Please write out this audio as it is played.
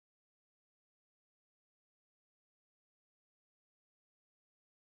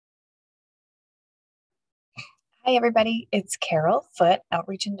Hi, everybody. It's Carol Foote,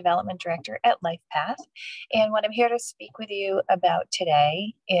 Outreach and Development Director at LifePath. And what I'm here to speak with you about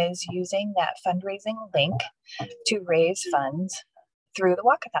today is using that fundraising link to raise funds through the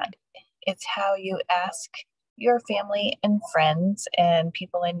Walkathon. It's how you ask your family and friends and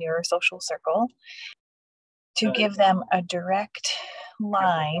people in your social circle to give them a direct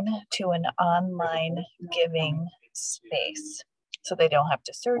line to an online giving space. So they don't have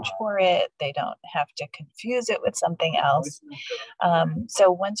to search for it. They don't have to confuse it with something else.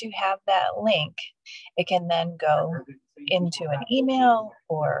 So once you have that link, it can then go into an email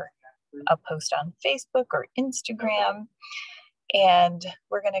or a post on Facebook or Instagram. And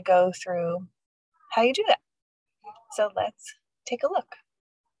we're going to go through how you do that. So let's take a look.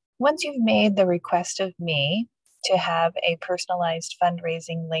 Once you've made the request of me to have a personalized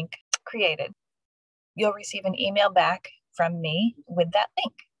fundraising link created, you'll receive an email back from me with that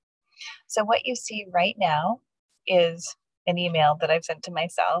link. So what you see right now is an email that I've sent to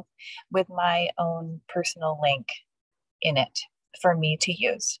myself with my own personal link in it for me to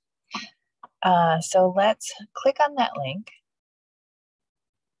use. So let's click on that link.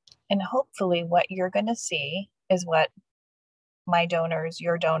 And hopefully what you're going to see is what my donors,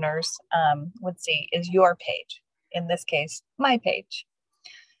 your donors would see is your page. In this case, my page.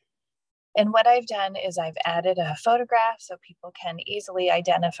 And what I've done is I've added a photograph so people can easily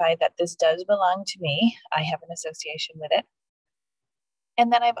identify that this does belong to me. I have an association with it.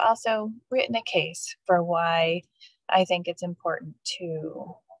 And then I've also written a case for why I think it's important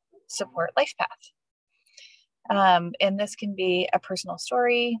to support LifePath. And this can be a personal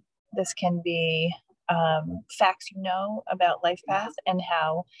story. This can be facts you know about LifePath and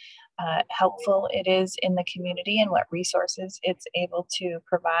how helpful it is in the community and what resources it's able to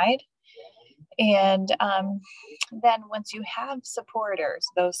provide. And then once you have supporters,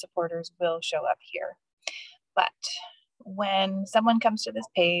 those supporters will show up here. But when someone comes to this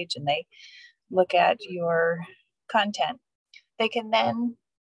page and they look at your content, they can then,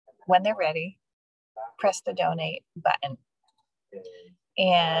 when they're ready, press the donate button.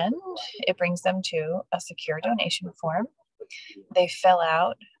 And it brings them to a secure donation form. They fill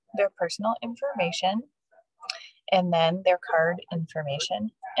out their personal information and then their card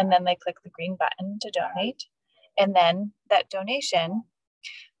information. And then they click the green button to donate. And then that donation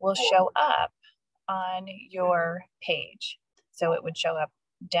will show up on your page. So it would show up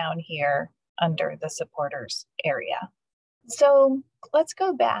down here under the supporters area. So let's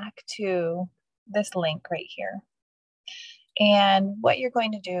go back to this link right here. And what you're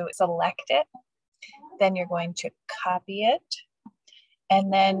going to do is select it. Then you're going to copy it.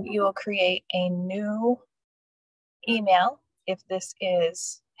 And then you will create a new email if this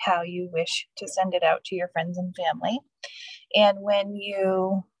is how you wish to send it out to your friends and family. And when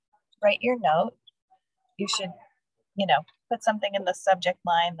you write your note, you should, put something in the subject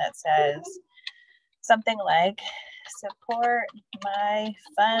line that says something like, support my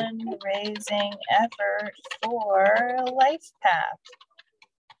fundraising effort for LifePath.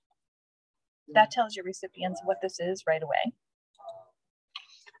 That tells your recipients what this is right away.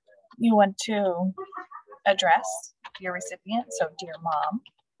 You want to address your recipient, so dear mom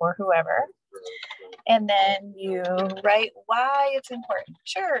or whoever, and then you write why it's important.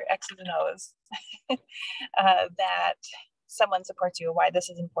 Sure, X's and O's, that someone supports you, why this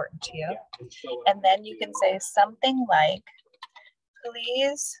is important to you. And then you can say something like,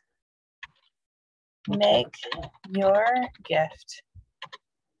 please make your gift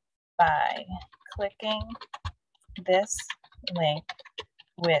by clicking this link,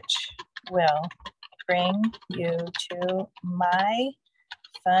 which will bring you to my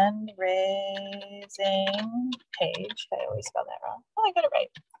fundraising page. I always spell that wrong. Oh, I got it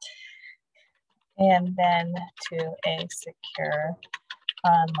right. And then to a secure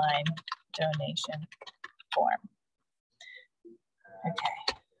online donation form.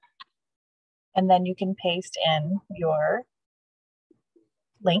 Okay. And then you can paste in your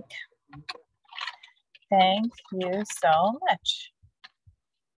link. Thank you so much,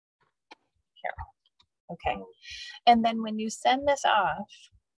 Carol. Okay. And then when you send this off,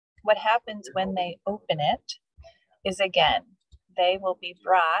 what happens when they open it is, again, they will be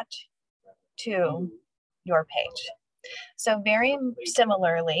brought to your page. So very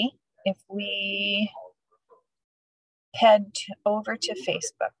similarly, if we head over to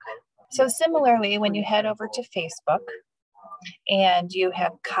Facebook. So similarly, when you head over to Facebook and you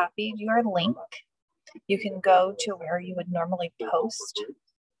have copied your link, you can go to where you would normally post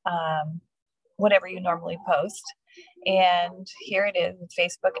whatever you normally post. And here it is,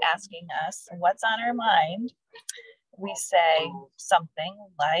 Facebook asking us what's on our mind. We say something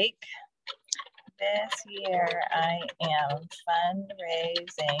like, this year I am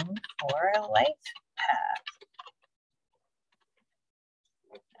fundraising for LifePath.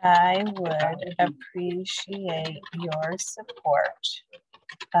 I would appreciate your support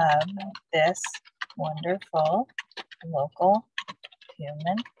of this wonderful local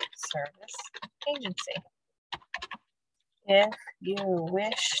human service agency. If you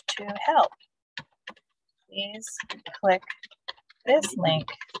wish to help, please click this link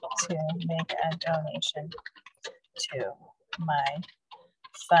to make a donation to my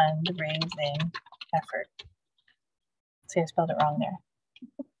fundraising effort. See, I spelled it wrong there.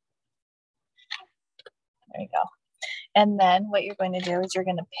 There you go. And then what you're going to do is you're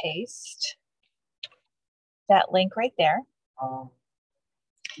going to paste that link right there. And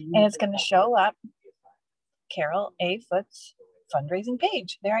it's going to show up Carol A. Foot's fundraising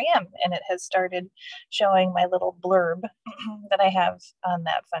page. There I am. And it has started showing my little blurb that I have on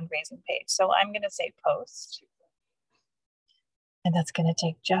that fundraising page. So I'm going to say post. And that's going to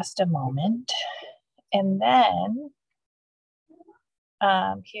take just a moment. And then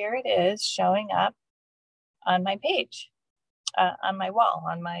here it is showing up on my page, on my wall,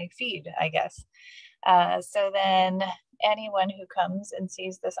 on my feed, I guess. So then anyone who comes and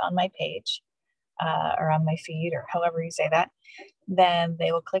sees this on my page or on my feed, or however you say that, then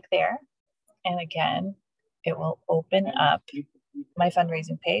they will click there. And again, it will open up my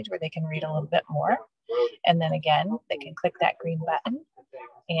fundraising page where they can read a little bit more. And then again, they can click that green button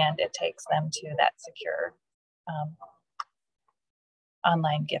and it takes them to that secure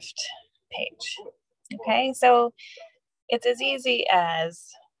online gift page. Okay, so it's as easy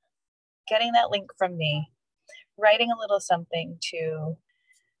as getting that link from me, writing a little something to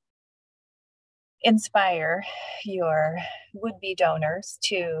inspire your would-be donors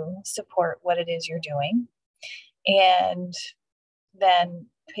to support what it is you're doing, and then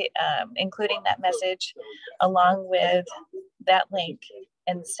including that message along with that link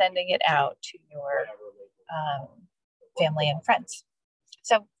and sending it out to your family and friends.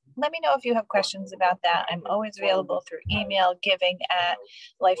 So let me know if you have questions about that. I'm always available through email,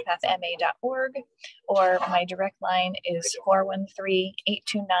 giving@lifepathma.org, or my direct line is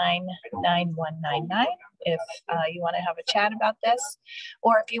 413-829-9199 if you want to have a chat about this,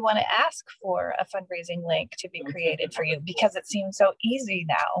 or if you want to ask for a fundraising link to be created for you, because it seems so easy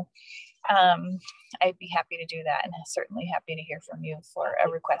now. I'd be happy to do that, and certainly happy to hear from you for a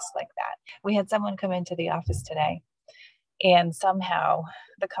request like that. We had someone come into the office today, and somehow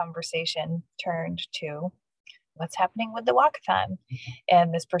the conversation turned to what's happening with the Walkathon.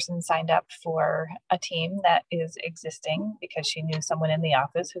 And this person signed up for a team that is existing because she knew someone in the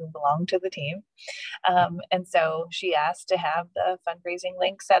office who belonged to the team. And so she asked to have the fundraising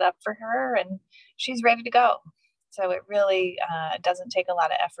link set up for her, and she's ready to go. So it really doesn't take a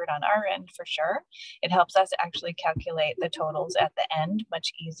lot of effort on our end, for sure. It helps us actually calculate the totals at the end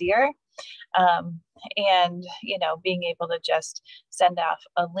much easier. And, you know, being able to just send off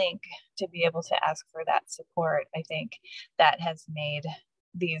a link to be able to ask for that support, I think that has made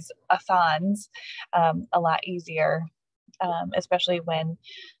these a-thons a lot easier, especially when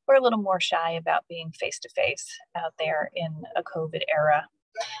we're a little more shy about being face-to-face out there in a COVID era.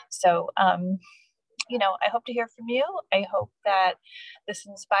 So, you know, I hope to hear from you. I hope that this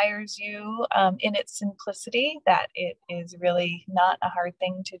inspires you in its simplicity, that it is really not a hard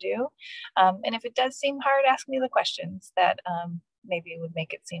thing to do. And if it does seem hard, ask me the questions that maybe would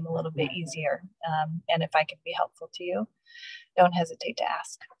make it seem a little bit easier. And if I can be helpful to you, don't hesitate to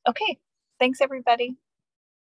ask. Okay, thanks everybody.